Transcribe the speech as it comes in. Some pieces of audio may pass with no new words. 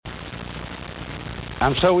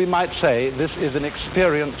And so we might say this is an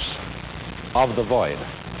experience of the void.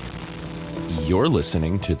 You're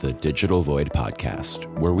listening to the Digital Void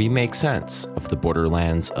podcast, where we make sense of the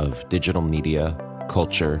borderlands of digital media,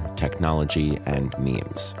 culture, technology, and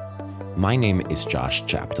memes. My name is Josh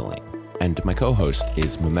Chapdelaine, and my co-host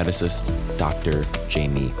is memeticist Dr.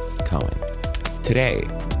 Jamie Cohen. Today,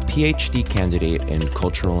 PhD candidate in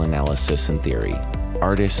cultural analysis and theory,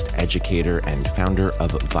 artist, educator, and founder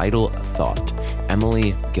of Vital Thought,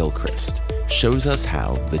 Emily Gilchrist, shows us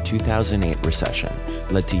how the 2008 recession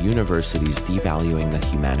led to universities devaluing the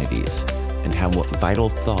humanities, and how Vital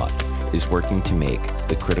Thought is working to make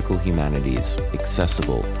the critical humanities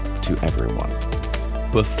accessible to everyone.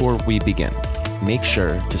 Before we begin, make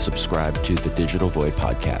sure to subscribe to the Digital Void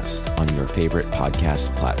podcast on your favorite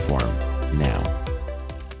podcast platform now.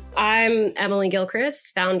 I'm Emily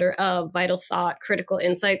Gilchrist, founder of Vital Thought Critical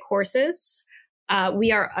Insight courses.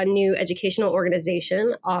 We are a new educational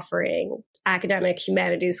organization offering academic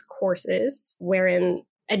humanities courses wherein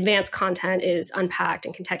advanced content is unpacked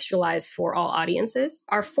and contextualized for all audiences.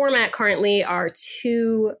 Our format currently are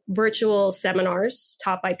 2 virtual seminars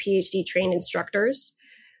taught by PhD trained instructors.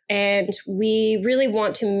 And we really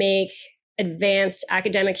want to make advanced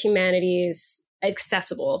academic humanities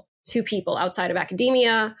accessible to people outside of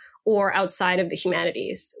academia or outside of the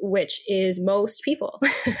humanities, which is most people.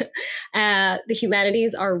 The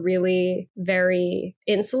humanities are really very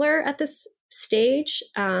insular at this stage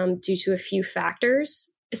due to a few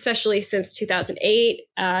factors, especially since 2008.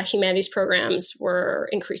 Humanities programs were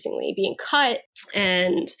increasingly being cut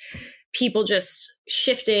and people just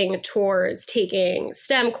shifting towards taking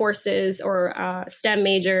STEM courses or STEM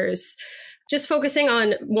majors, just focusing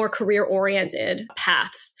on more career-oriented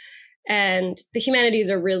paths. And the humanities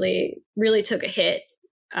are really took a hit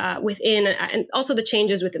within, and also the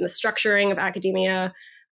changes within the structuring of academia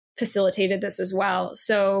facilitated this as well.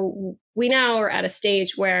 So we now are at a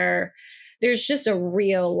stage where there's just a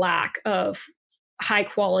real lack of high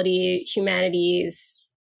quality humanities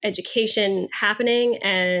education happening,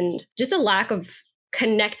 and just a lack of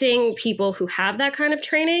connecting people who have that kind of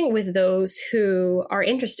training with those who are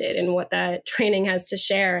interested in what that training has to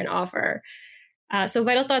share and offer. So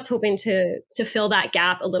Vital Thought's hoping to fill that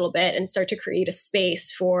gap a little bit and start to create a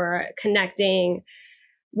space for connecting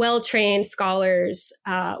well-trained scholars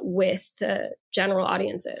with general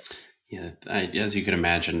audiences. Yeah, as you can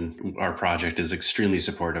imagine, our project is extremely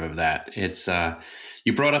supportive of that. It's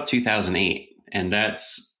you brought up 2008, and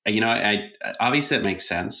that's, I obviously that makes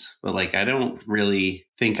sense, but I don't really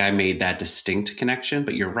think I made that distinct connection.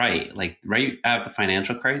 But you're right. Right out of the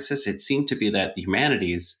financial crisis, it seemed to be that the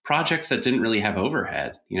humanities projects that didn't really have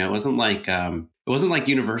overhead. It wasn't like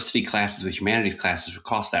university classes with humanities classes would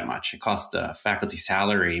cost that much. It cost a faculty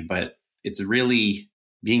salary, but it's really,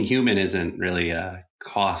 being human isn't really a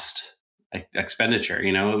cost expenditure.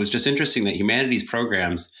 It was just interesting that humanities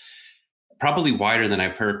programs, probably wider than I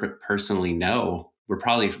personally know, were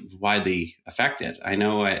probably widely affected. I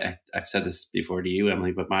know I've said this before to you,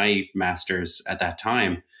 Emily, but my master's at that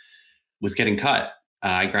time was getting cut.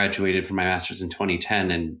 I graduated from my master's in 2010,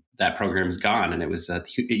 and that program's gone. And it was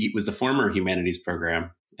the former humanities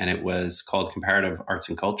program, and it was called Comparative Arts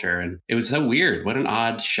and Culture. And it was so weird. What an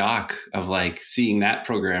odd shock of seeing that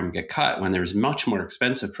program get cut when there was much more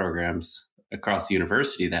expensive programs across the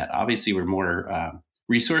university that obviously were more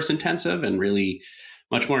resource intensive and really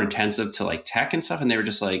much more intensive to tech and stuff. And they were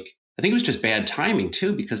just I think it was just bad timing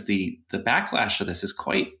too, because the backlash of this is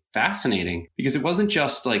quite fascinating, because it wasn't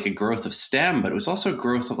just a growth of STEM, but it was also a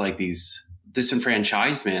growth of this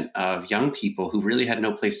disenfranchisement of young people who really had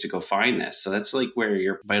no place to go find this. So that's where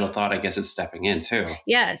your Vital Thought, I guess, is stepping in too.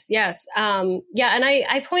 Yes. And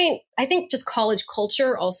I think just college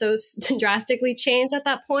culture also drastically changed at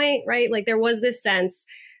that point, right? There was this sense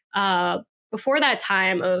before that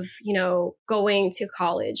time of, going to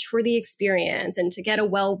college for the experience and to get a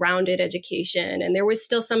well-rounded education. And there was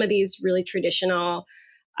still some of these really traditional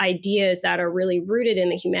ideas that are really rooted in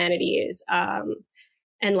the humanities.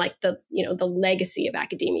 And the legacy of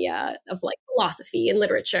academia, of philosophy and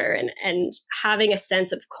literature, and having a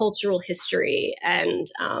sense of cultural history, and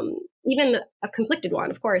even a conflicted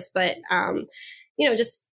one, of course, but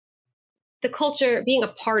just the culture, being a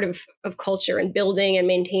part of culture and building and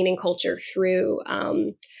maintaining culture through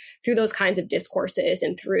those kinds of discourses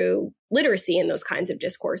and through literacy in those kinds of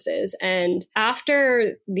discourses. And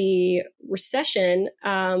after the recession,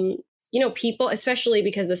 people, especially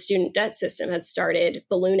because the student debt system had started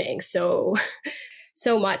ballooning so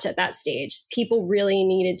much at that stage,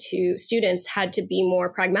 students had to be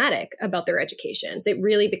more pragmatic about their educations. It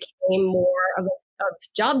really became more of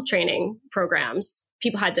job training programs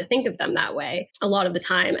people had to think of them that way a lot of the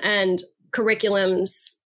time. And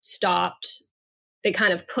curriculums stopped. They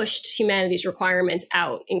kind of pushed humanities requirements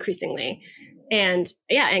out increasingly and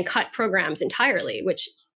cut programs entirely, which,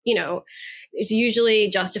 is usually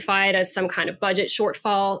justified as some kind of budget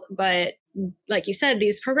shortfall. But like you said,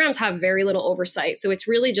 these programs have very little oversight. So it's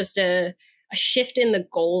really just a shift in the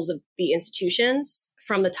goals of the institutions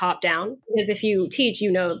from the top down. Because if you teach,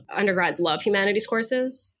 undergrads love humanities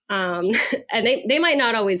courses. And they might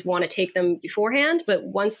not always want to take them beforehand, but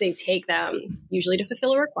once they take them, usually to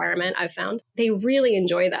fulfill a requirement, I've found, they really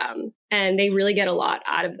enjoy them and they really get a lot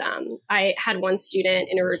out of them. I had one student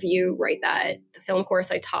in a review write that the film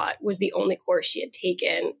course I taught was the only course she had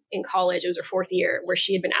taken in college. It was her 4th year where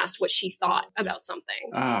she had been asked what she thought about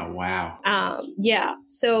something. Oh, wow. Yeah.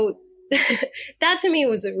 So that to me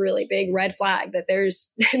was a really big red flag that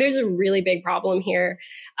there's a really big problem here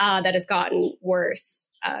that has gotten worse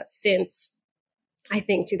since I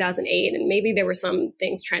think 2008. And maybe there were some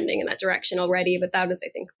things trending in that direction already, but that was, I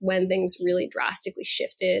think, when things really drastically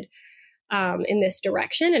shifted in this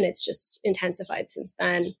direction. And it's just intensified since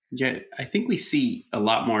then. Yeah, I think we see a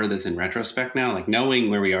lot more of this in retrospect now, like knowing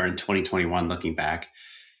where we are in 2021, looking back,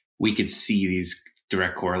 we could see these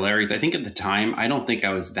direct corollaries. I think at the time, I don't think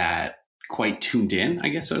I was that quite tuned in, I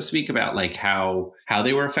guess, so to speak, about like how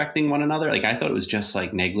they were affecting one another. Like I thought it was just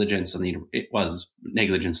like negligence on the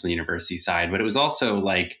university side, but it was also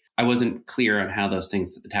like I wasn't clear on how those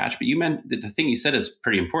things attach. But you meant the thing you said is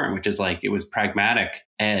pretty important, which is like it was pragmatic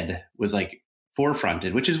ed was like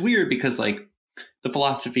forefronted, which is weird because like the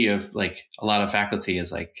philosophy of like a lot of faculty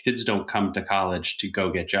is like kids don't come to college to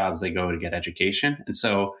go get jobs, they go to get education. And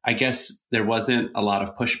so I guess there wasn't a lot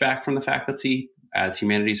of pushback from the faculty as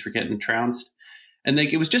humanities were getting trounced. And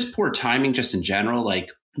like, it was just poor timing just in general.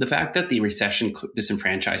 Like the fact that the recession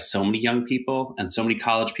disenfranchised so many young people and so many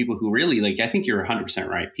college people who really like, I think you're 100%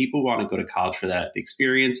 right. People want to go to college for that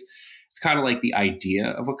experience. It's kind of like the idea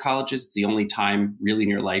of what college is. It's the only time really in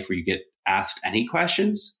your life where you get asked any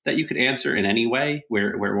questions that you could answer in any way where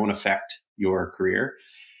it won't affect your career.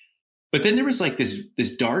 But then there was like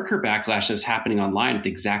this darker backlash that was happening online at the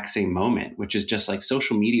exact same moment, which is just like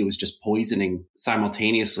social media was just poisoning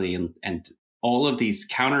simultaneously. And all of these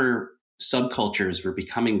counter subcultures were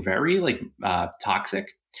becoming very like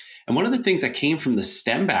toxic. And one of the things that came from the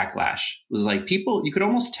STEM backlash was like people, you could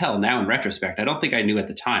almost tell now in retrospect, I don't think I knew at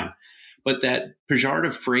the time, but that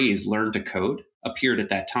pejorative phrase, learn to code, appeared at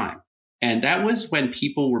that time. And that was when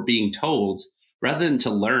people were being told, rather than to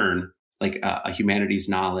learn like a humanities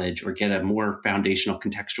knowledge or get a more foundational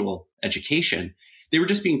contextual education, they were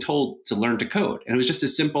just being told to learn to code. And it was just a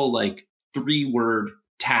simple like 3-word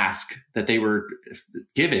task that they were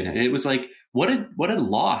given. And it was like, what a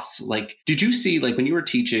loss. Like, did you see, like when you were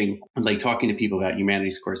teaching, like talking to people about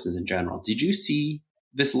humanities courses in general, did you see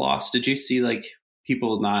this loss? Did you see like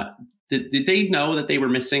people not, did they know that they were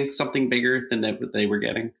missing something bigger than that they were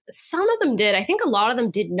getting? Some of them did. I think a lot of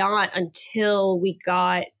them did not until we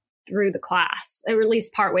got through the class, or at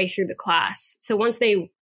least partway through the class. So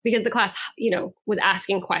because the class, was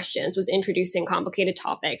asking questions, was introducing complicated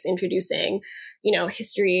topics, introducing,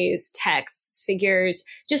 histories, texts, figures,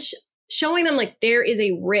 just showing them like there is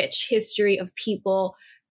a rich history of people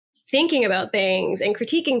thinking about things and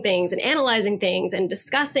critiquing things and analyzing things and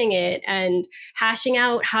discussing it and hashing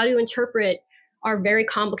out how to interpret our very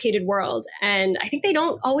complicated world. And I think they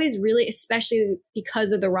don't always really, especially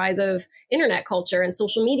because of the rise of internet culture and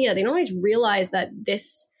social media, they don't always realize that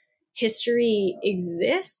this history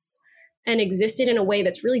exists and existed in a way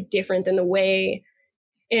that's really different than the way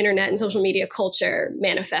internet and social media culture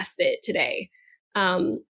manifests it today.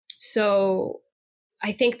 So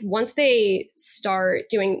I think once they start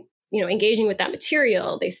doing, engaging with that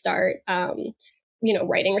material, they start,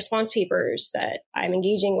 writing response papers that I'm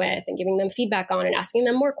engaging with and giving them feedback on and asking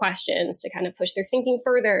them more questions to kind of push their thinking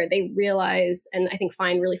further. They realize, and I think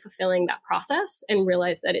find really fulfilling that process and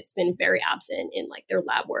realize that it's been very absent in like their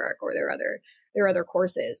lab work or their other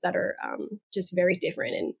courses that are just very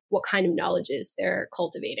different in what kind of knowledges they're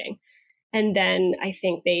cultivating. And then I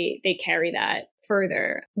think they carry that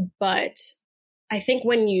further. But I think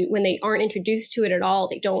when they aren't introduced to it at all,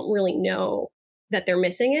 they don't really know that they're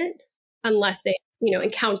missing it unless they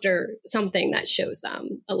encounter something that shows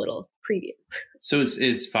them a little preview. So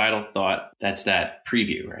is Vital Thought, that's that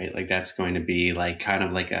preview, right? Like that's going to be like kind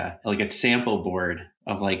of like a sample board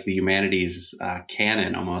like the humanities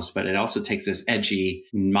canon almost, but it also takes this edgy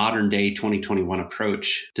modern day 2021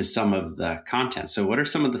 approach to some of the content. So what are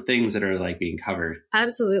some of the things that are like being covered?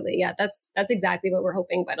 Absolutely. Yeah, that's exactly what we're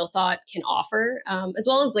hoping Vital Thought can offer, as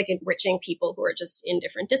well as like enriching people who are just in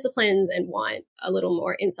different disciplines and want a little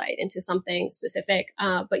more insight into something specific.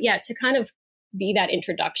 But yeah, to kind of be that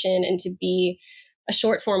introduction and to be a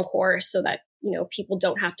short form course so that, you know, people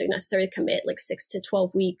don't have to necessarily commit like 6 to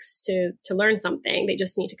 12 weeks to learn something. They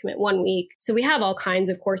just need to commit 1 week. So we have all kinds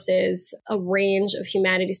of courses, a range of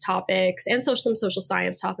humanities topics and some social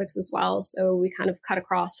science topics as well. So we kind of cut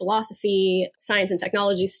across philosophy, science and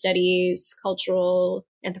technology studies, cultural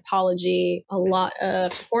anthropology, a lot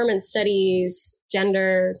of performance studies,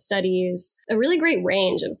 gender studies, a really great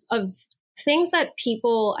range of things that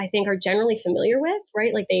people, I think, are generally familiar with,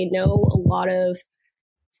 right? Like they know a lot of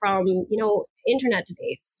from, you know, internet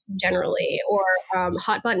debates generally, or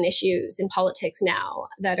hot button issues in politics now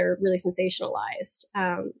that are really sensationalized,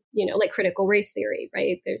 you know, like critical race theory,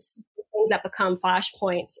 right? There's things that become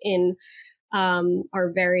flashpoints in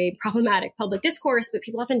our very problematic public discourse, but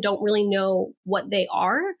people often don't really know what they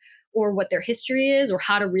are or what their history is or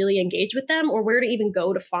how to really engage with them or where to even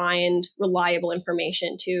go to find reliable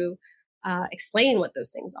information to explain what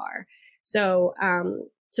those things are.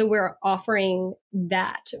 So we're offering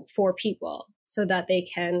that for people so that they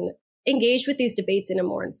can engage with these debates in a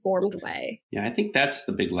more informed way. Yeah, I think that's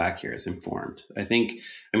the big lack here is informed. I mean,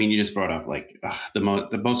 you just brought up like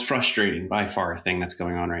the most frustrating by far thing that's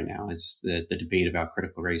going on right now is the debate about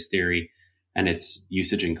critical race theory and its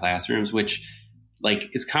usage in classrooms, which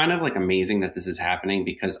like is kind of like amazing that this is happening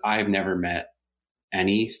because I've never met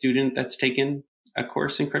any student that's taken a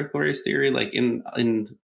course in critical race theory, like in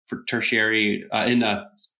for tertiary, in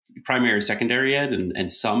primary, secondary ed,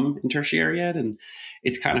 and some in tertiary ed. And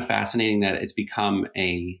it's kind of fascinating that it's become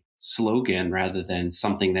a slogan rather than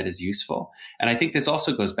something that is useful. And I think this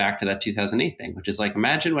also goes back to that 2008 thing, which is like,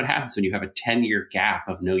 imagine what happens when you have a 10-year gap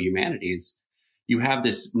of no humanities. You have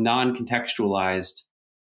this non-contextualized,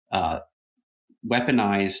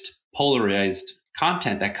 weaponized, polarized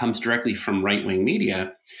content that comes directly from right-wing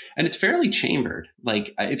media, and it's fairly chambered.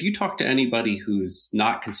 Like if you talk to anybody who's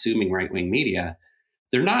not consuming right-wing media,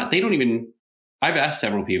 I've asked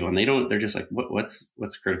several people and they're just like,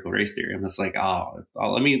 what's critical race theory? I'm just like,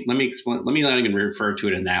 let me explain, let me not even refer to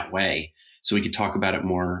it in that way. So we could talk about it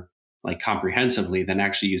more like comprehensively than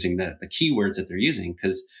actually using the keywords that they're using.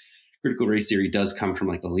 Because critical race theory does come from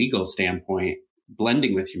like a legal standpoint,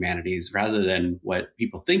 blending with humanities rather than what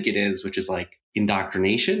people think it is, which is like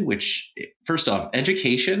indoctrination, which first off,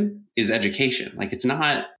 education is education. Like it's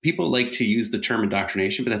not, people like to use the term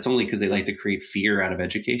indoctrination, but that's only because they like to create fear out of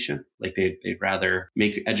education. Like they'd rather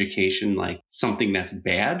make education like something that's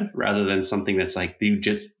bad rather than something that's like,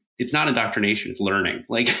 it's not indoctrination, it's learning.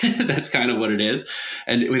 Like that's kind of what it is.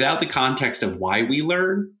 And without the context of why we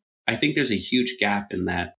learn, I think there's a huge gap in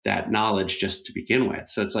that knowledge just to begin with.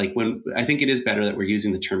 So it's like I think it is better that we're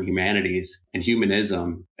using the term humanities and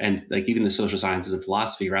humanism and like even the social sciences and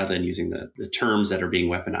philosophy rather than using the terms that are being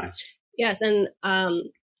weaponized. Yes. And I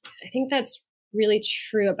think that's really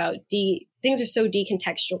true about things are so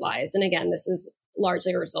decontextualized. And again, this is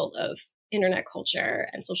largely a result of internet culture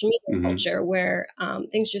and social media culture where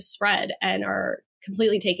things just spread and are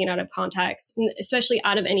completely taken out of context, especially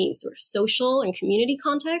out of any sort of social and community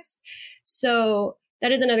context. So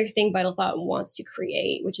that is another thing Vital Thought wants to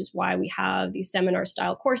create, which is why we have these seminar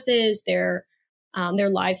style courses. They're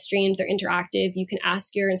live streamed, they're interactive. You can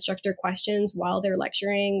ask your instructor questions while they're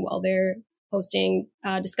lecturing, while they're hosting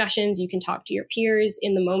discussions. You can talk to your peers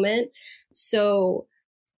in the moment. So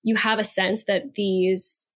you have a sense that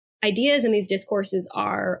these ideas and these discourses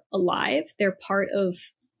are alive. They're part of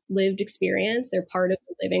lived experience. They're part of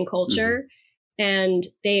the living culture, and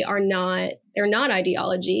they're not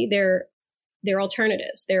ideology. They're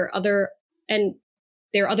alternatives. There are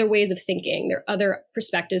other ways of thinking. There are other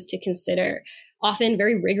perspectives to consider, often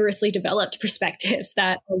very rigorously developed perspectives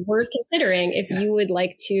that are worth considering if you would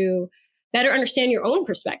like to better understand your own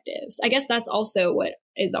perspectives. I guess that's also what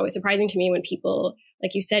is always surprising to me when people,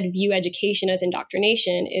 like you said, view education as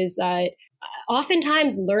indoctrination, is that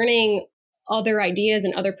oftentimes learning other ideas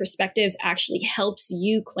and other perspectives actually helps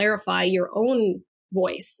you clarify your own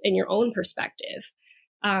voice and your own perspective,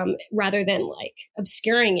 rather than like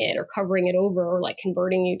obscuring it or covering it over or like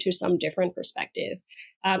converting you to some different perspective.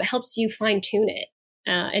 It helps you fine tune it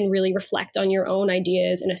and really reflect on your own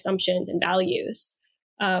ideas and assumptions and values,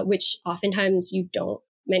 which oftentimes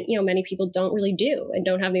many people don't really do and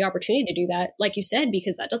don't have the opportunity to do that, like you said,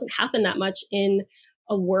 because that doesn't happen that much in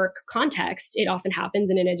a work context. It often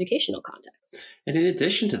happens in an educational context. And in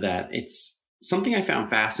addition to that, it's something I found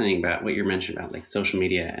fascinating about what you mentioned about like social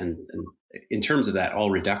media and in terms of that all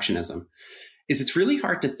reductionism is it's really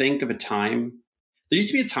hard to think of a time. There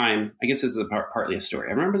used to be a time, I guess this is partly a story.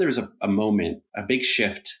 I remember there was a moment, a big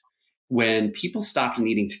shift when people stopped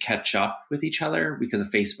needing to catch up with each other because of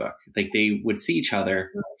Facebook. Like they would see each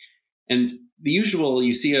other and the usual,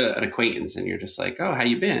 you see an acquaintance and you're just like, oh, how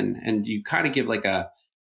you been? And you kind of give like a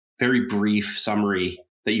very brief summary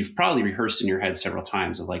that you've probably rehearsed in your head several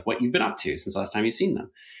times of like what you've been up to since the last time you've seen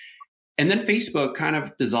them. And then Facebook kind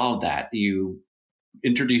of dissolved that. You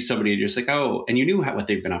introduce somebody and you're just like, oh, and you knew what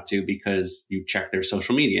they've been up to because you checked their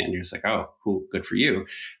social media and you're just like, oh, cool, good for you.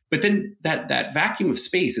 But then that vacuum of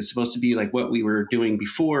space is supposed to be like what we were doing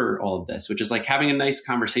before all of this, which is like having a nice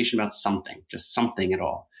conversation about something, just something at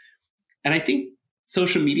all. And I think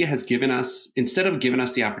social media has given us, instead of giving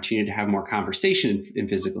us the opportunity to have more conversation in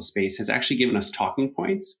physical space, has actually given us talking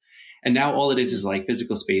points. And now all it is like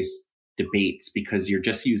physical space debates because you're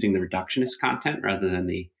just using the reductionist content rather than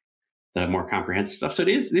the more comprehensive stuff. So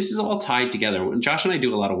this is all tied together. Josh and I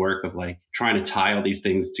do a lot of work of like trying to tie all these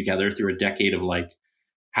things together through a decade of like,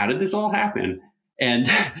 how did this all happen? And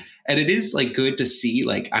it is like good to see,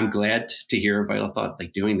 like, I'm glad to hear Vital Thought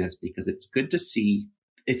like doing this because it's good to see.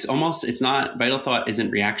 It's not, Vital Thought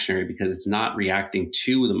isn't reactionary because it's not reacting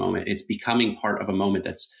to the moment. It's becoming part of a moment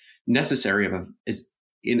that's necessary is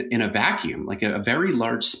in a vacuum, like a very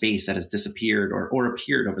large space that has disappeared or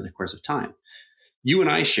appeared over the course of time. You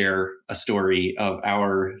and I share a story of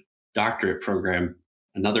our doctorate program,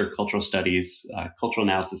 another cultural studies, cultural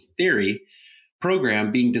analysis theory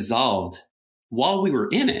program being dissolved while we were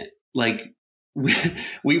in it. Like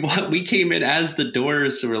we came in as the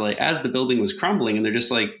doors were like, as the building was crumbling, and they're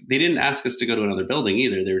just like, they didn't ask us to go to another building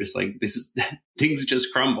either. They were just like, this is things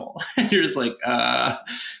just crumble. And you're just like,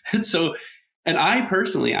 so, and I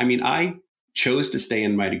personally, I mean, I chose to stay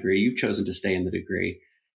in my degree. You've chosen to stay in the degree.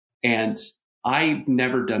 And I've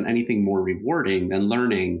never done anything more rewarding than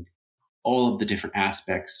learning all of the different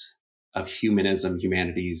aspects of humanism,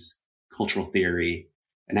 humanities, cultural theory,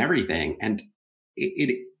 and everything. And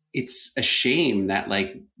it's a shame that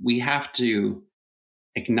like we have to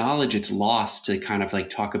acknowledge its loss to kind of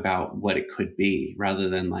like talk about what it could be rather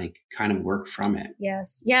than like kind of work from it.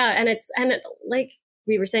 Yes. Yeah. And like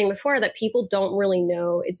we were saying before, that people don't really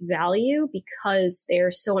know its value because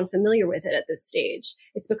they're so unfamiliar with it at this stage.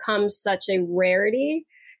 It's become such a rarity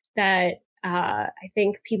that I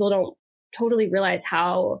think people don't totally realize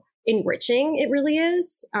how enriching it really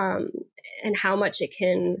is, and how much it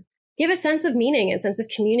can give a sense of meaning, a sense of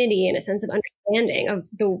community, and a sense of understanding of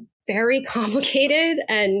the very complicated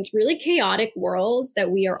and really chaotic world that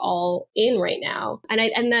we are all in right now.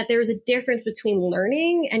 And that there's a difference between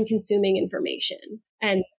learning and consuming information.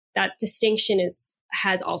 And that distinction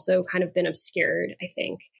has also kind of been obscured, I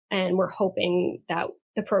think. And we're hoping that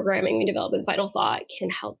the programming we develop with Vital Thought can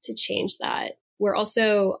help to change that.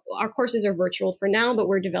 Our courses are virtual for now, but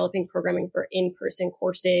we're developing programming for in-person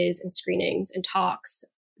courses and screenings and talks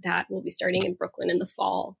that will be starting in Brooklyn in the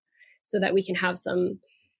fall, so that we can have some,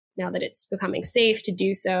 now that it's becoming safe to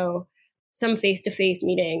do so, some face-to-face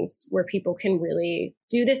meetings where people can really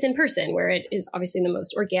do this in person, where it is obviously the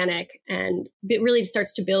most organic, and it really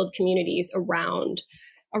starts to build communities around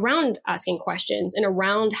asking questions and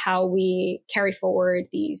around how we carry forward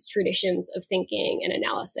these traditions of thinking and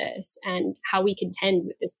analysis, and how we contend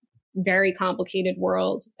with this very complicated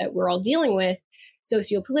world that we're all dealing with,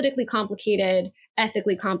 sociopolitically complicated,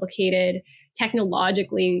 ethically complicated,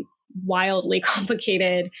 technologically wildly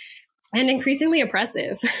complicated, and increasingly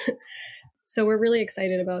oppressive. So we're really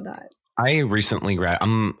excited about that. I recently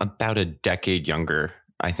I'm about a decade younger,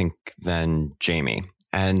 I think, than Jamie.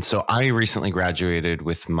 And so I recently graduated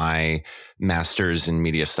with my master's in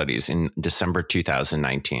media studies in December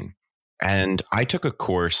 2019. And I took a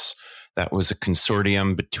course that was a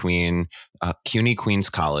consortium between CUNY Queens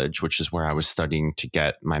College, which is where I was studying to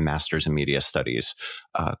get my master's in media studies,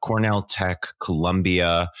 Cornell Tech,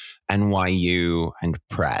 Columbia, NYU, and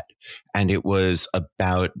Pratt. And it was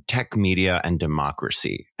about tech, media, and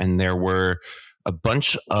democracy. And there were a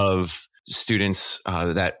bunch of students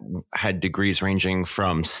that had degrees ranging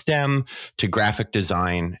from STEM to graphic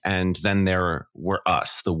design. And then there were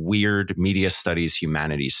us, the weird media studies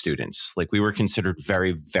humanities students. Like, we were considered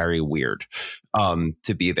very, very weird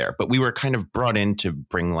to be there. But we were kind of brought in to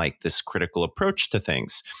bring like this critical approach to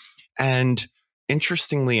things. And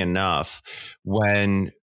interestingly enough,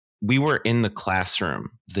 when we were in the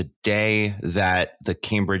classroom the day that the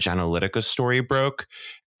Cambridge Analytica story broke,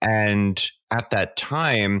 and at that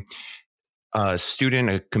time, a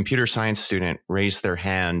computer science student raised their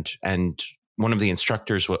hand and one of the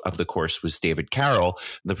instructors of the course was David Carroll,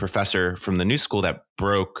 the professor from the New School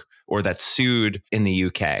that sued in the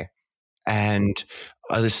UK. And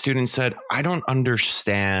the student said, I don't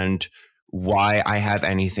understand why I have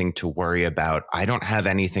anything to worry about. I don't have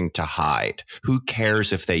anything to hide. Who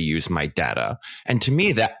cares if they use my data? And to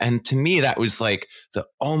me, that was like the,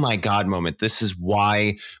 oh my God moment. This is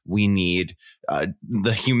why we need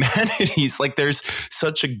the humanities. Like there's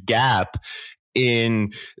such a gap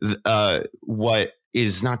in what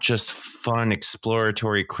is not just fun,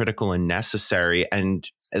 exploratory, critical, and necessary, and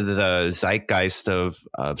the zeitgeist of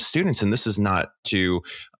students. And this is not to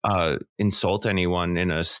insult anyone in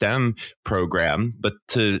a STEM program, but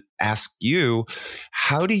to ask you,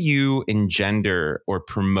 how do you engender or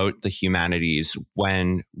promote the humanities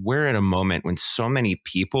when we're at a moment when so many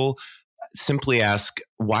people simply ask,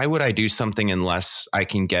 why would I do something unless I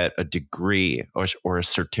can get a degree or a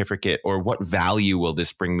certificate, or what value will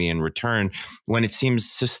this bring me in return? When it seems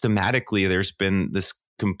systematically there's been this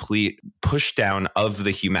complete push down of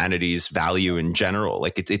the humanities value in general.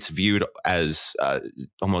 Like it's viewed as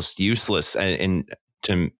almost useless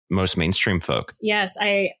to most mainstream folk. Yes,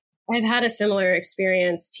 I've had a similar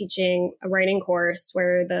experience teaching a writing course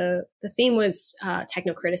where the theme was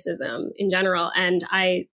technocriticism in general. And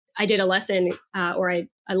I did a lesson I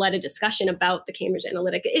led a discussion about the Cambridge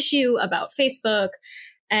Analytica issue, about Facebook,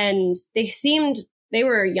 and they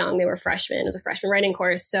were young, they were freshmen. It was a freshman writing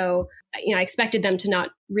course. So, I expected them to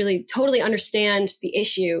not really totally understand the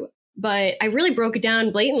issue, but I really broke it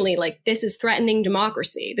down blatantly. Like, this is threatening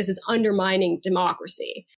democracy. This is undermining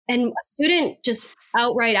democracy. And a student just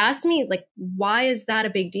outright asked me, like, why is that a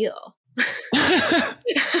big deal?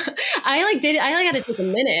 I had to take a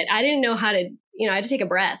minute. I didn't know how to, I had to take a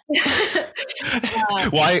breath.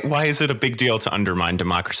 Why is it a big deal to undermine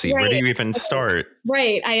democracy? Right. Where do you even start?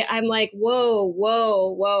 Right. I'm like,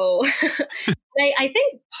 whoa. I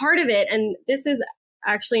think part of it, and this is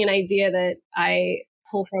actually an idea that I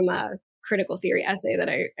pull from a critical theory essay that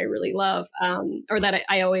I really love, or that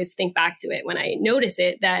I always think back to it when I notice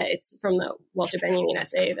it, that it's from the Walter Benjamin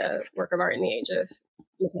essay, The Work of Art in the Age of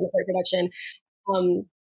Mechanical Reproduction.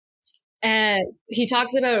 And he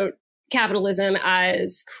talks about capitalism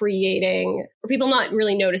as creating, or people not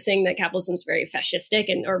really noticing that capitalism is very fascistic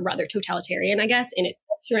or rather totalitarian, I guess, in its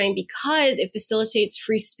structuring, because it facilitates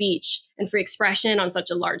free speech and free expression on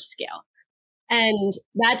such a large scale. And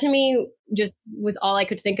that to me just was all I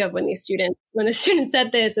could think of when the student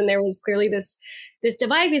said this. And there was clearly this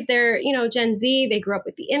divide, because they're, Gen Z, they grew up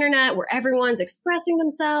with the internet where everyone's expressing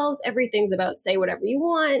themselves. Everything's about say whatever you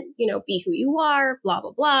want, be who you are, blah,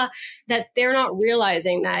 blah, blah. That they're not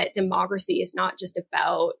realizing that democracy is not just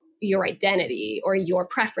about your identity or your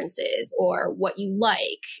preferences or what you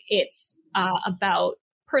like. It's about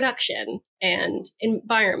production and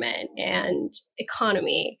environment and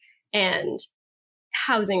economy and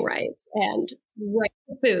housing rights and right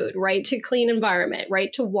to food, right to clean environment,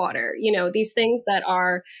 right to water, these things that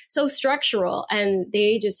are so structural, and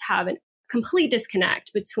they just have a complete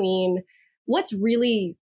disconnect between what's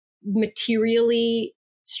really materially,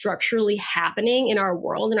 structurally happening in our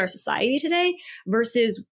world, in our society today,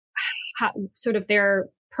 versus sort of their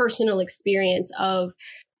personal experience of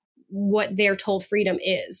what they're told freedom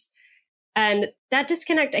is. And that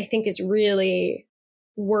disconnect, I think, is really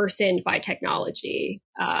worsened by technology.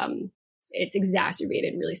 It's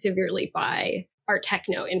exacerbated really severely by our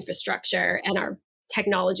techno infrastructure and our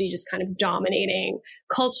technology just kind of dominating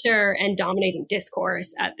culture and dominating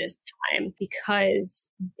discourse at this time, because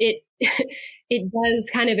it does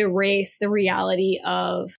kind of erase the reality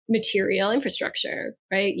of material infrastructure,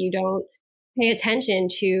 right? You don't pay attention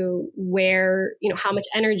to where, how much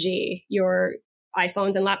energy your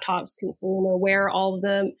iPhones and laptops consume, or where all of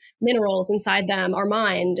the minerals inside them are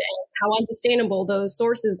mined, and how unsustainable those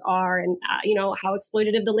sources are, and how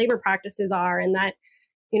exploitative the labor practices are, and that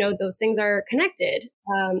those things are connected,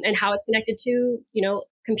 and how it's connected to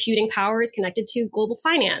computing power is connected to global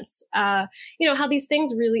finance. How these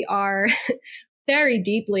things really are very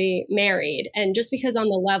deeply married, and just because on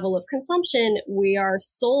the level of consumption we are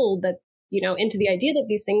sold that into the idea that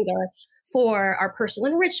these things are for our personal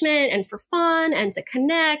enrichment and for fun and to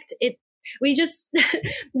connect.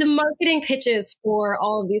 The marketing pitches for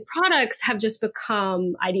all of these products have just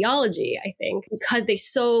become ideology, I think, because they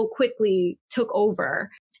so quickly took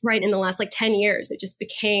over. Right. In the last 10 years, it just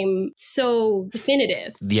became so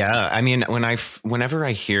definitive. Yeah. I mean, whenever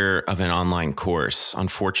I hear of an online course,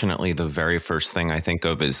 unfortunately, the very first thing I think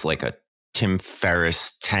of is like a Tim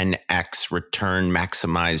Ferriss 10x return,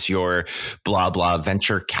 maximize your blah, blah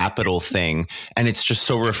venture capital thing. And it's just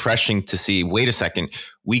so refreshing to see, wait a second,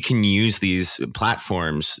 we can use these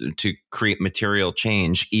platforms to create material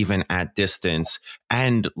change even at distance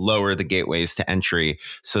and lower the gateways to entry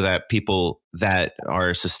so that people that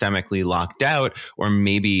are systemically locked out or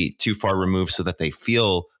maybe too far removed so that they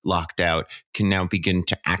feel locked out can now begin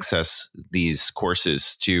to access these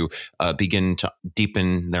courses to begin to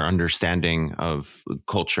deepen their understanding of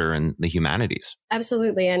culture and the humanities.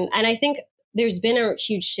 Absolutely. And I think there's been a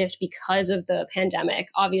huge shift because of the pandemic.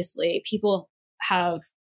 Obviously, people have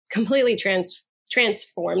completely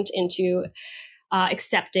transformed into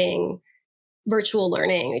accepting virtual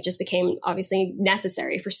learning. It just became obviously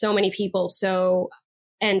necessary for so many people.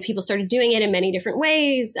 And people started doing it in many different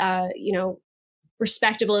ways.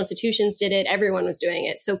 Respectable institutions did it. Everyone was doing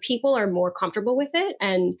it. So people are more comfortable with it.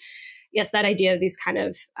 And yes, that idea of these kind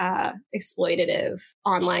of exploitative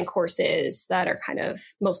online courses that are kind of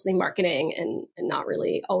mostly marketing and not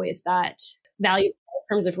really always that valuable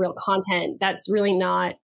in terms of real content, that's really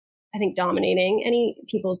not, I think, dominating any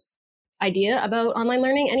people's idea about online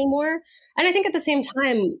learning anymore. And I think at the same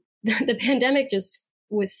time, the pandemic just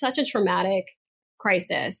was such a traumatic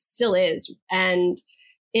crisis, still is. And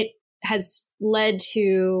it has led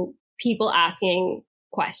to people asking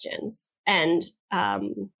questions and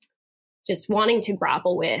just wanting to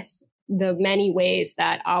grapple with the many ways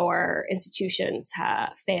that our institutions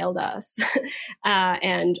have failed us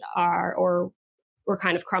and we're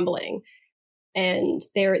kind of crumbling. And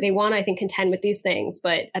they want to, I think, contend with these things.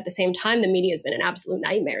 But at the same time, the media has been an absolute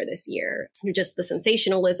nightmare this year. Just the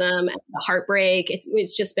sensationalism and the heartbreak.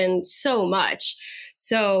 It's just been so much.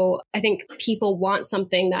 So I think people want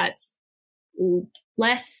something that's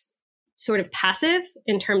less sort of passive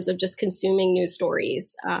in terms of just consuming news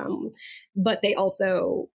stories. But they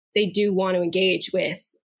do want to engage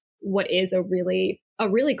with what is a really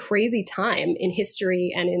crazy time in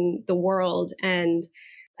history and in the world. And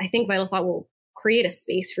I think Vital Thought will create a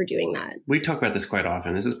space for doing that. We talk about this quite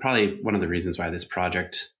often. This is probably one of the reasons why this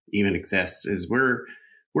project even exists, is we're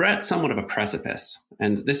at somewhat of a precipice.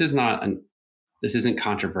 And this isn't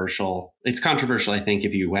controversial. It's controversial, I think,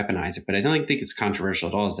 if you weaponize it, but I don't think it's controversial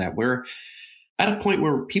at all. Is that we're at a point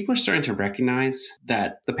where people are starting to recognize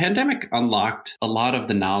that the pandemic unlocked a lot of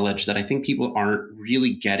the knowledge that I think people aren't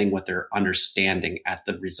really getting what they're understanding at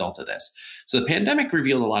the result of this. So the pandemic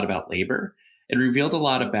revealed a lot about labor. It revealed a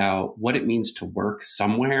lot about what it means to work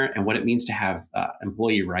somewhere and what it means to have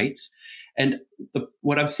employee rights. And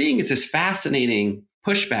what I'm seeing is this fascinating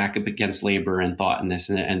pushback against labor and thought in this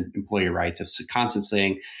and employee rights of constantly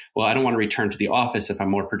saying, well, I don't want to return to the office if I'm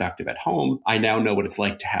more productive at home. I now know what it's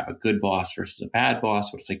like to have a good boss versus a bad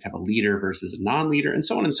boss, what it's like to have a leader versus a non-leader, and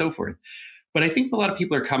so on and so forth. But I think a lot of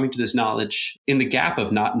people are coming to this knowledge in the gap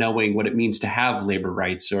of not knowing what it means to have labor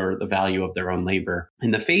rights or the value of their own labor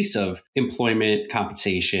in the face of employment,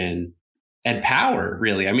 compensation, and power,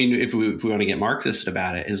 really. I mean, if we want to get Marxist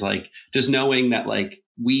about it, is like just knowing that like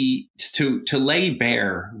to lay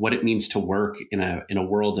bare what it means to work in a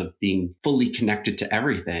world of being fully connected to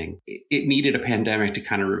everything. It needed a pandemic to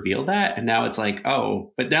kind of reveal that. And now it's like,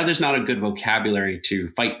 oh, but now there's not a good vocabulary to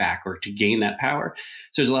fight back or to gain that power.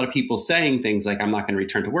 So there's a lot of people saying things like, I'm not going to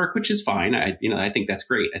return to work, which is fine. I think that's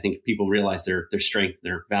great. I think people realize their strength,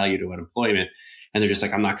 their value to employment, and they're just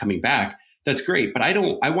like, I'm not coming back. That's great. But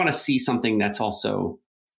I want to see something that's also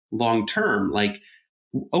long-term. Like,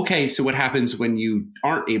 okay, so what happens when you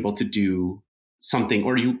aren't able to do something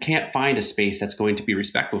or you can't find a space that's going to be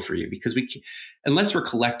respectful for you? Because unless we're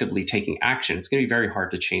collectively taking action, it's going to be very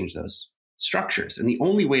hard to change those structures. And the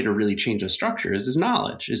only way to really change those structures is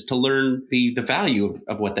knowledge, is to learn the value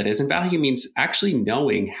of what that is. And value means actually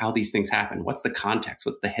knowing how these things happen. What's the context?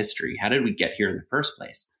 What's the history? How did we get here in the first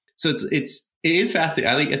place? So it is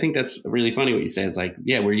fascinating. I think that's really funny what you say. It's like,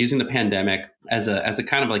 yeah, we're using the pandemic as a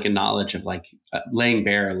kind of like a knowledge of like laying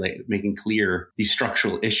bare, making clear these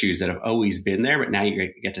structural issues that have always been there, but now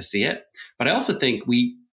you get to see it. But I also think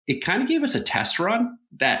it kind of gave us a test run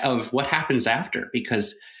of what happens after,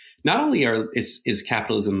 because not only is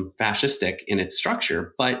capitalism fascistic in its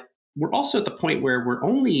structure, but we're also at the point where we're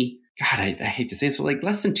only, God, I hate to say it, so like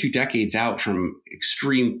less than 2 decades out from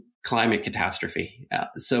extreme climate catastrophe.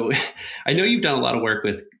 So I know you've done a lot of work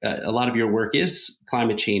with, a lot of your work is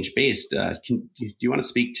climate change based. Do you want to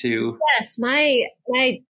speak to? Yes, my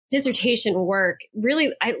dissertation work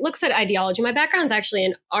really looks at ideology. My background is actually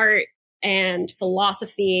in art and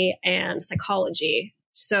philosophy and psychology.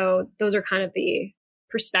 So those are kind of the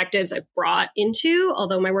perspectives I've brought into,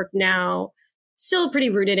 although my work now still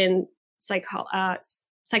pretty rooted in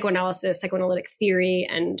psychoanalysis, psychoanalytic theory,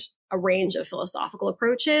 and a range of philosophical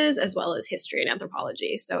approaches, as well as history and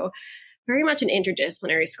anthropology. So very much an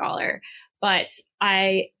interdisciplinary scholar. But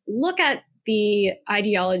I look at the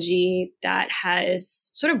ideology that has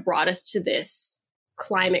sort of brought us to this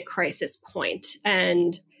climate crisis point,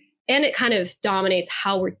 and it kind of dominates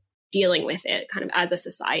how we're dealing with it kind of as a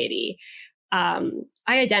society. I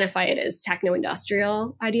identify it as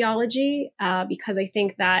techno-industrial ideology because I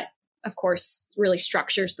think that, of course, really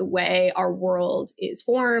structures the way our world is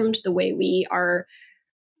formed, the way we are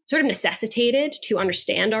sort of necessitated to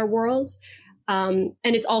understand our world. And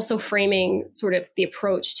it's also framing sort of the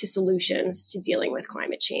approach to solutions to dealing with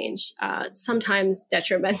climate change, sometimes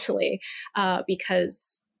detrimentally,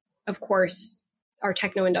 because, of course, our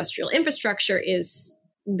techno-industrial infrastructure is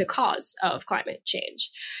the cause of climate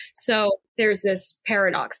change. So there's this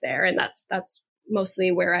paradox there, and that's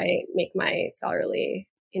mostly where I make my scholarly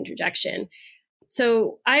interjection.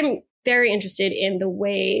 So I'm very interested in the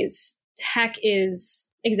ways tech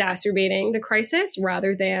is exacerbating the crisis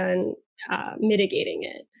rather than mitigating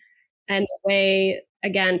it. And the way,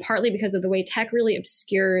 again, partly because of the way tech really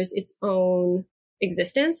obscures its own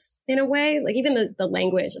existence in a way, like even the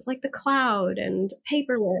language of like the cloud and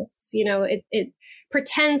paperless, it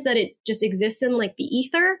pretends that it just exists in like the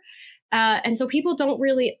ether. And so people don't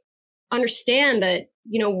really understand that,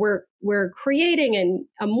 we're creating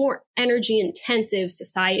a more energy intensive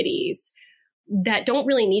societies that don't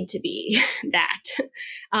really need to be that.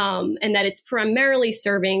 And that it's primarily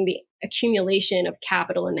serving the accumulation of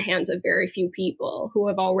capital in the hands of very few people who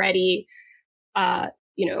have already,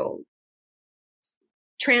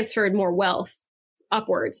 transferred more wealth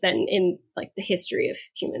upwards than in like the history of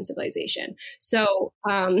human civilization. So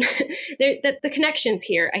the connections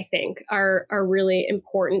here, I think, are really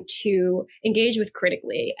important to engage with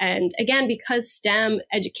critically. And again, because STEM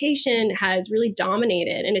education has really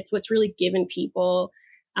dominated, and it's what's really given people,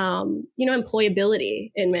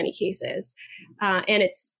 employability in many cases. And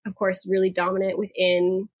it's, of course, really dominant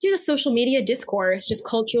within just social media discourse, just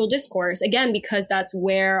cultural discourse, again, because that's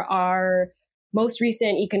where our most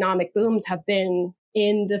recent economic booms have been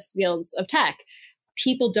in the fields of tech.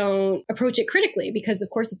 People don't approach it critically because, of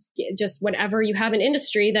course, it's just whenever you have an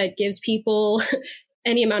industry that gives people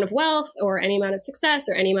any amount of wealth or any amount of success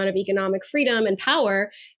or any amount of economic freedom and power,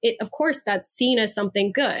 of course, that's seen as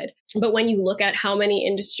something good. But when you look at how many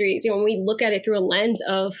industries, when we look at it through a lens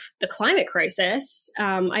of the climate crisis,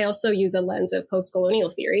 I also use a lens of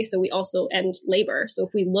post-colonial theory. So we also end labor. So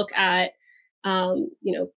if we look at,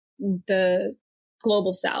 the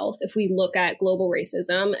global South, if we look at global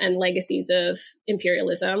racism and legacies of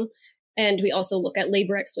imperialism, and we also look at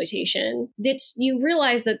labor exploitation, you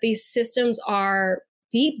realize that these systems are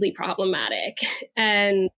deeply problematic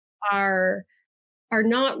and are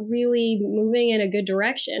not really moving in a good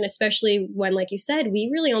direction, especially when, like you said,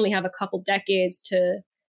 we really only have a couple decades to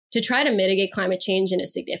try to mitigate climate change in a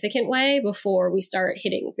significant way before we start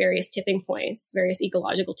hitting various tipping points, various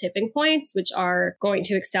ecological tipping points, which are going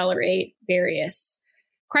to accelerate various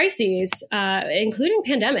crises, including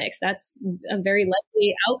pandemics. That's a very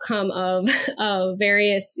likely outcome of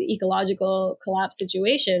various ecological collapse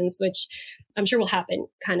situations, which I'm sure will happen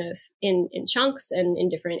kind of in chunks and in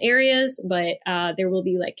different areas, but there will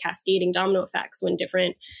be like cascading domino effects when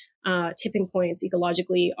different tipping points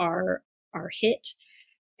ecologically are hit.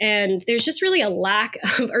 And there's just really a lack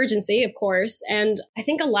of urgency, of course, and I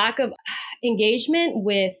think a lack of engagement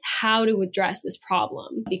with how to address this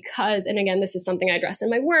problem. Because, and again, this is something I address in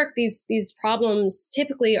my work, these problems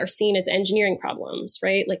typically are seen as engineering problems,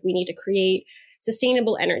 right? Like we need to create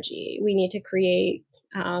sustainable energy. We need to create,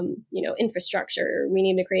 infrastructure. We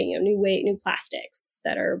need to create, new plastics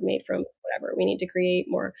that are made from whatever. We need to create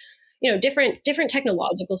more different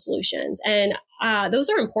technological solutions. And those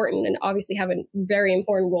are important and obviously have a very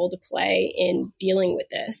important role to play in dealing with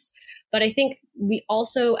this. But I think we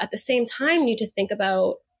also, at the same time, need to think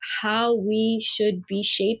about how we should be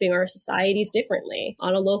shaping our societies differently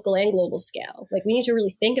on a local and global scale. Like we need to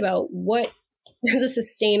really think about what does a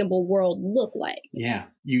sustainable world look like? Yeah.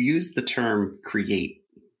 You used the term create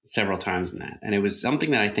several times in that. And it was something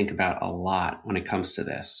that I think about a lot when it comes to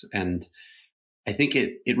this. And I think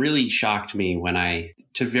it really shocked me when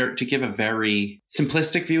to give a very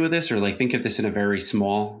simplistic view of this, or like think of this in a very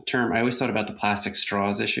small term. I always thought about the plastic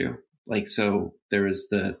straws issue. Like, so there was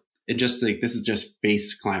this is just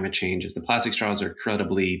base climate change. Is the plastic straws are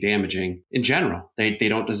incredibly damaging in general. They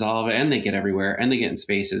don't dissolve and they get everywhere and they get in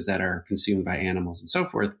spaces that are consumed by animals and so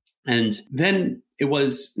forth. And then it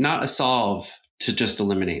was not a solve to just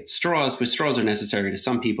eliminate straws, but straws are necessary to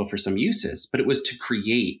some people for some uses, but it was to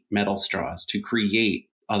create metal straws, to create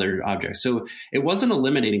other objects. So it wasn't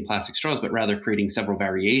eliminating plastic straws, but rather creating several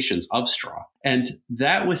variations of straw. And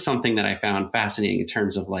that was something that I found fascinating in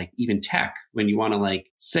terms of like even tech, when you want to like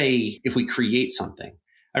say, if we create something,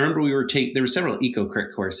 I remember there were several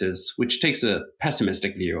eco-crit courses, which takes a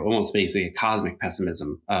pessimistic view, almost basically a cosmic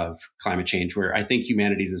pessimism of climate change, where I think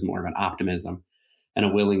humanities is more of an optimism and a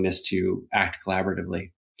willingness to act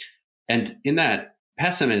collaboratively. And in that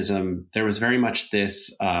pessimism, there was very much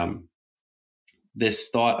this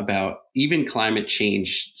thought about even climate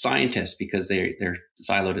change scientists, because they're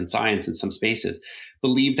siloed in science in some spaces,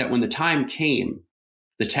 believed that when the time came,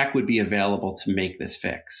 the tech would be available to make this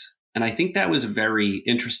fix. And I think that was a very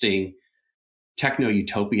interesting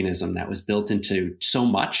techno-utopianism that was built into so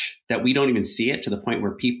much that we don't even see it, to the point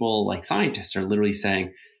where people like scientists are literally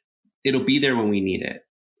saying, it'll be there when we need it.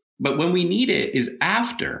 But when we need it is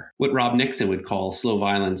after what Rob Nixon would call slow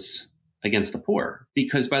violence against the poor.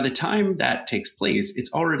 Because by the time that takes place,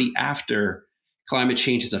 it's already after climate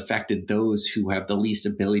change has affected those who have the least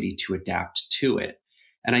ability to adapt to it.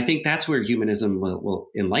 And I think that's where humanism will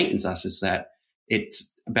enlightens us, is that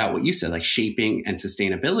it's about what you said, like shaping and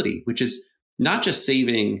sustainability, which is not just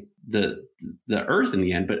saving the earth in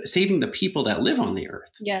the end, but saving the people that live on the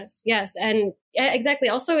earth. Yes. And exactly.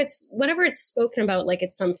 Also, it's whenever it's spoken about like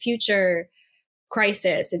it's some future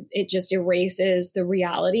crisis, it just erases the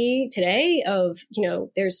reality today of,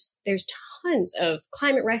 there's tons of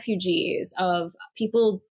climate refugees, of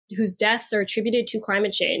people whose deaths are attributed to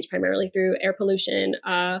climate change, primarily through air pollution,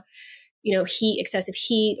 excessive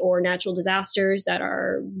heat, or natural disasters that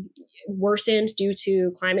are worsened due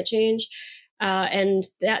to climate change. And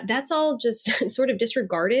that's all just sort of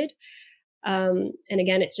disregarded. And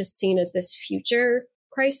again, it's just seen as this future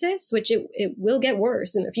crisis, which it will get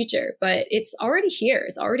worse in the future, but it's already here.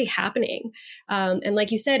 It's already happening. And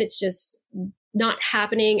like you said, it's just not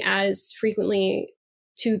happening as frequently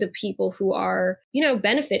to the people who are,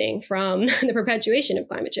 benefiting from the perpetuation of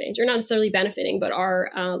climate change, or not necessarily benefiting, but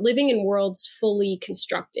are living in worlds fully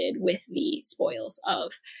constructed with the spoils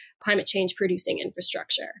of climate change producing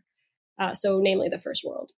infrastructure. So namely the first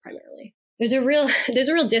world primarily. There's a real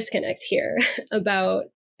disconnect here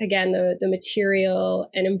about, again, the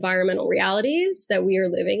material and environmental realities that we are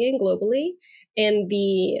living in globally, and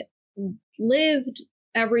the lived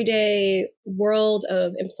everyday world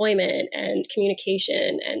of employment and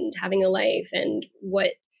communication and having a life, and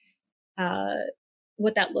what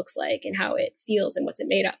that looks like and how it feels and what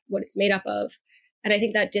it's made up of. And I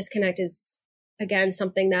think that disconnect is, again,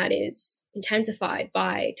 something that is intensified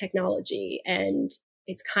by technology, and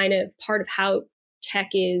it's kind of part of how tech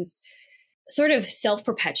is sort of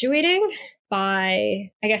self-perpetuating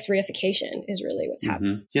by, I guess, reification is really what's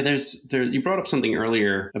happening. Yeah, you brought up something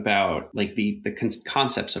earlier about like the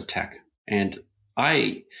concepts of tech. And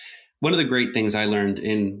one of the great things I learned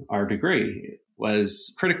in our degree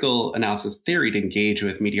was critical analysis theory to engage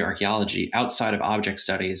with media archaeology outside of object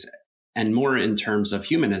studies and more in terms of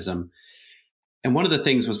humanism. And one of the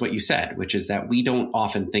things was what you said, which is that we don't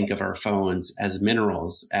often think of our phones as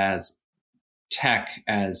minerals, as tech,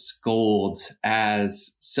 as gold,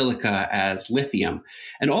 as silica, as lithium.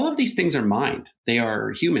 And all of these things are mined. They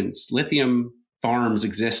are humans. Lithium farms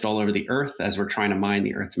exist all over the earth as we're trying to mine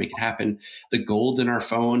the earth to make it happen. The gold in our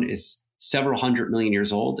phone is several 100 million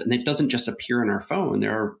years old, and it doesn't just appear in our phone.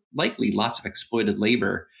 There are likely lots of exploited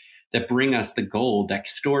labor that bring us the gold that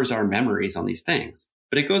stores our memories on these things.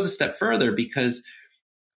 But it goes a step further, because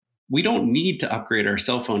we don't need to upgrade our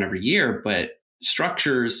cell phone every year, but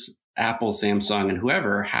structures, Apple, Samsung, and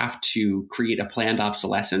whoever, have to create a planned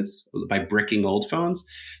obsolescence by bricking old phones.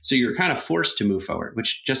 So you're kind of forced to move forward,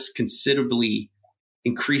 which just considerably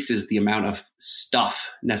increases the amount of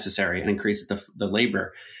stuff necessary and increases the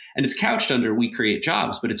labor. And it's couched under we create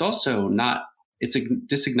jobs, but it's also not, it's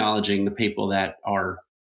disacknowledging the people that are,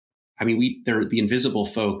 they're the invisible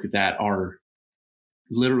folk that are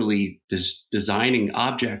literally designing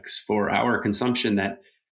objects for our consumption that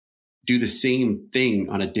do the same thing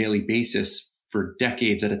on a daily basis for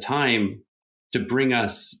decades at a time to bring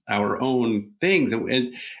us our own things.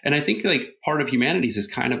 And I think like part of humanities is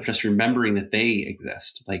kind of just remembering that they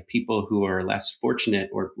exist, like people who are less fortunate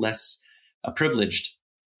or less privileged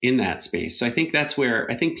in that space. So I think that's where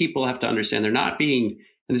I think people have to understand they're not being,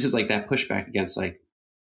 and this is like that pushback against like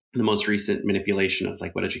the most recent manipulation of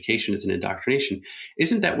like what education is and indoctrination,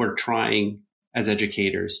 isn't that we're trying as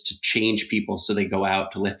educators to change people so they go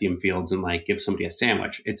out to lithium fields and like give somebody a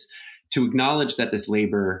sandwich. It's to acknowledge that this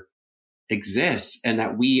labor exists and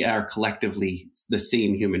that we are collectively the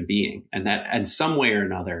same human being, and that in some way or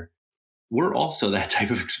another, we're also that type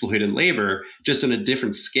of exploited labor, just on a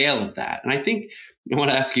different scale of that. And I think I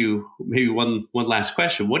want to ask you maybe one last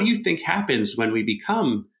question. What do you think happens when we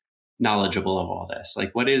become knowledgeable of all this?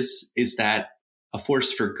 Like, what is that a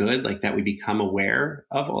force for good? Like that we become aware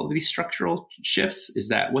of all of these structural shifts? Is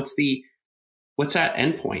that what's the What's that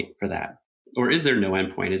endpoint for that? Or is there no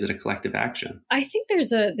endpoint? Is it a collective action? I think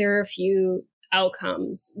there are a few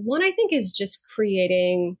outcomes. One, I think, is just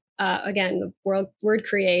creating, again, the word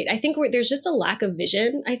create. I think there's just a lack of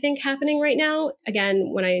vision, I think, happening right now. Again,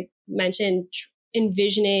 when I mentioned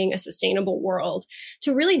envisioning a sustainable world,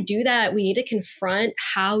 to really do that, we need to confront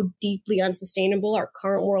how deeply unsustainable our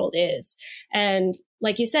current world is. And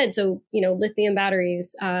like you said, so, lithium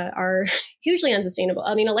batteries are hugely unsustainable.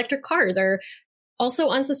 I mean, electric cars are also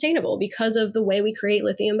unsustainable because of the way we create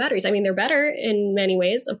lithium batteries. I mean, they're better in many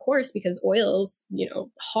ways, of course, because oil's,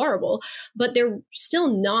 horrible, but they're still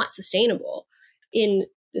not sustainable in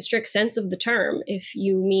the strict sense of the term. If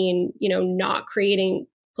you mean, not creating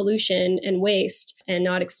pollution and waste and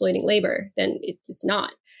not exploiting labor, then it's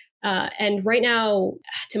not. And right now,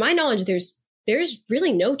 to my knowledge, there's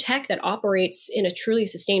really no tech that operates in a truly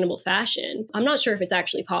sustainable fashion. I'm not sure if it's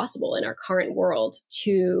actually possible in our current world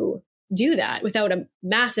to do that without a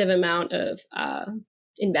massive amount of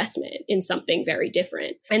investment in something very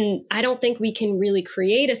different. And I don't think we can really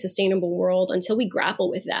create a sustainable world until we grapple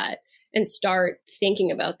with that and start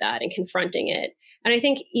thinking about that and confronting it. And I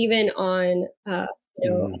think even on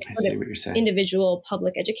individual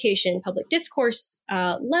public education, public discourse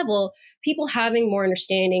level, people having more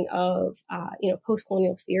understanding of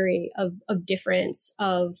post-colonial theory of difference,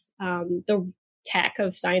 of the tech,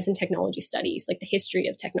 of science and technology studies, like the history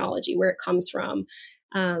of technology, where it comes from.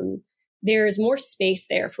 There's more space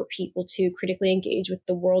there for people to critically engage with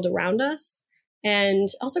the world around us, and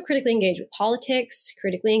also critically engage with politics,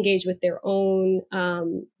 critically engage with their own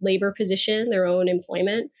labor position, their own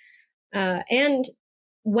employment. And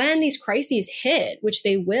when these crises hit, which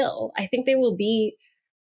they will, I think they will be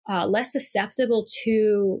less susceptible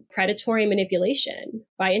to predatory manipulation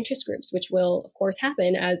by interest groups, which will, of course,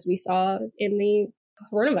 happen as we saw in the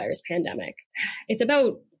coronavirus pandemic. It's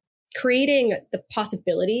about creating the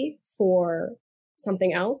possibility for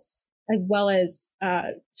something else, as well as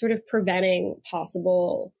sort of preventing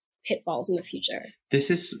possible pitfalls in the future.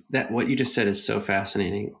 What you just said is so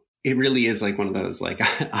fascinating. It really is like one of those like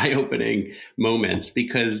eye-opening moments,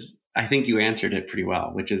 because I think you answered it pretty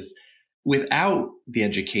well, which is, without the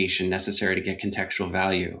education necessary to get contextual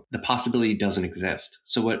value, the possibility doesn't exist.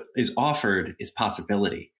 So what is offered is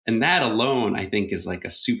possibility. And that alone, I think, is like a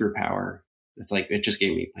superpower. It's like, it just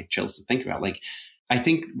gave me like chills to think about. Like, I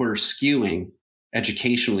think we're skewing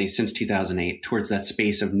educationally since 2008 towards that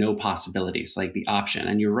space of no possibilities, like the option.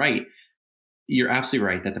 And you're right. You're absolutely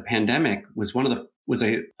right that the pandemic was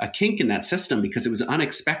a kink in that system, because it was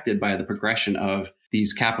unexpected by the progression of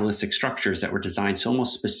these capitalistic structures that were designed so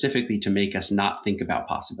almost specifically to make us not think about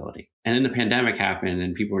possibility. And then the pandemic happened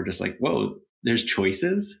and people were just like, whoa, there's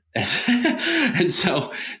choices. And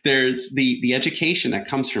so there's the education that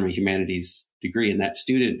comes from a humanities degree. And that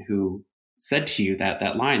student who said to you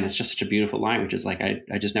that line, that's just such a beautiful line, which is like,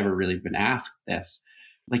 I just never really been asked this.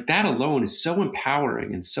 Like, that alone is so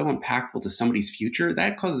empowering and so impactful to somebody's future.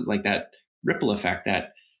 That causes like that ripple effect,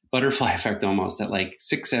 that butterfly effect almost, that like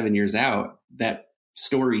 6-7 years out, that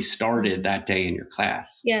story started that day in your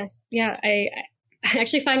class. Yes. Yeah. I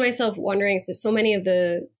actually find myself wondering if there's so many of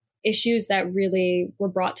the issues that really were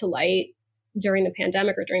brought to light during the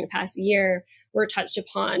pandemic or during the past year were touched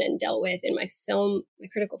upon and dealt with in my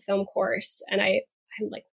critical film course. And I'm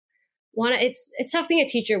like, it's tough being a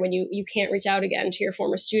teacher when you can't reach out again to your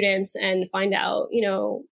former students and find out,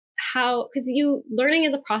 how, because learning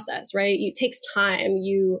is a process, right? It takes time.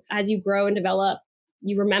 As you grow and develop,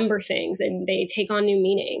 you remember things and they take on new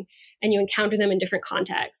meaning, and you encounter them in different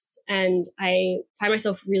contexts. And I find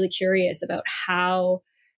myself really curious about how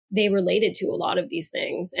they related to a lot of these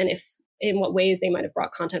things, and in what ways they might have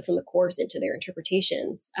brought content from the course into their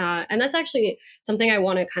interpretations. And that's actually something I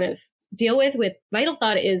want to kind of deal with Vital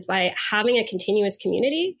Thought, is by having a continuous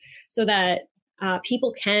community so that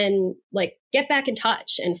people can like get back in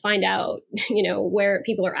touch and find out, where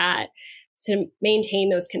people are at, to maintain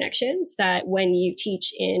those connections that when you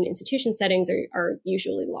teach in institution settings are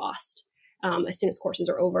usually lost as soon as courses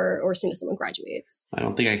are over or as soon as someone graduates. I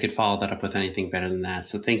don't think I could follow that up with anything better than that.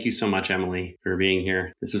 So thank you so much, Emily, for being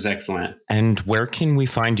here. This was excellent. And where can we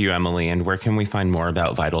find you, Emily? And where can we find more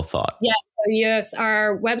about Vital Thought? Yeah. Yes,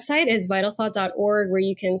 our website is vitalthought.org, where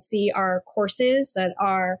you can see our courses that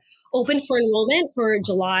are open for enrollment for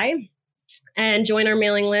July, and join our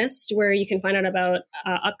mailing list, where you can find out about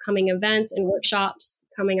upcoming events and workshops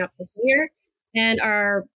coming up this year. And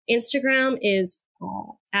our Instagram is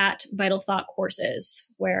at Vital Thought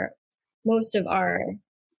Courses, where most of our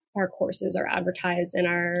courses are advertised and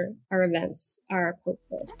our events are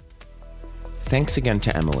posted. Thanks again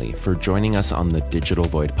to Emily for joining us on the Digital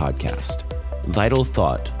Void podcast. Vital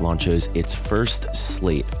Thought launches its first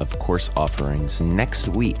slate of course offerings next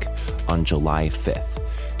week on July 5th.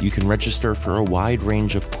 You can register for a wide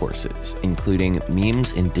range of courses, including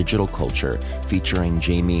Memes in Digital Culture featuring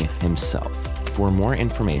Jamie himself. For more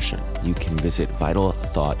information, you can visit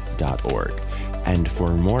vitalthought.org. And for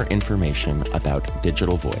more information about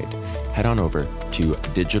Digital Void, head on over to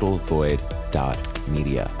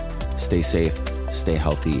digitalvoid.media. Stay safe, stay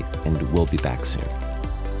healthy, and we'll be back soon.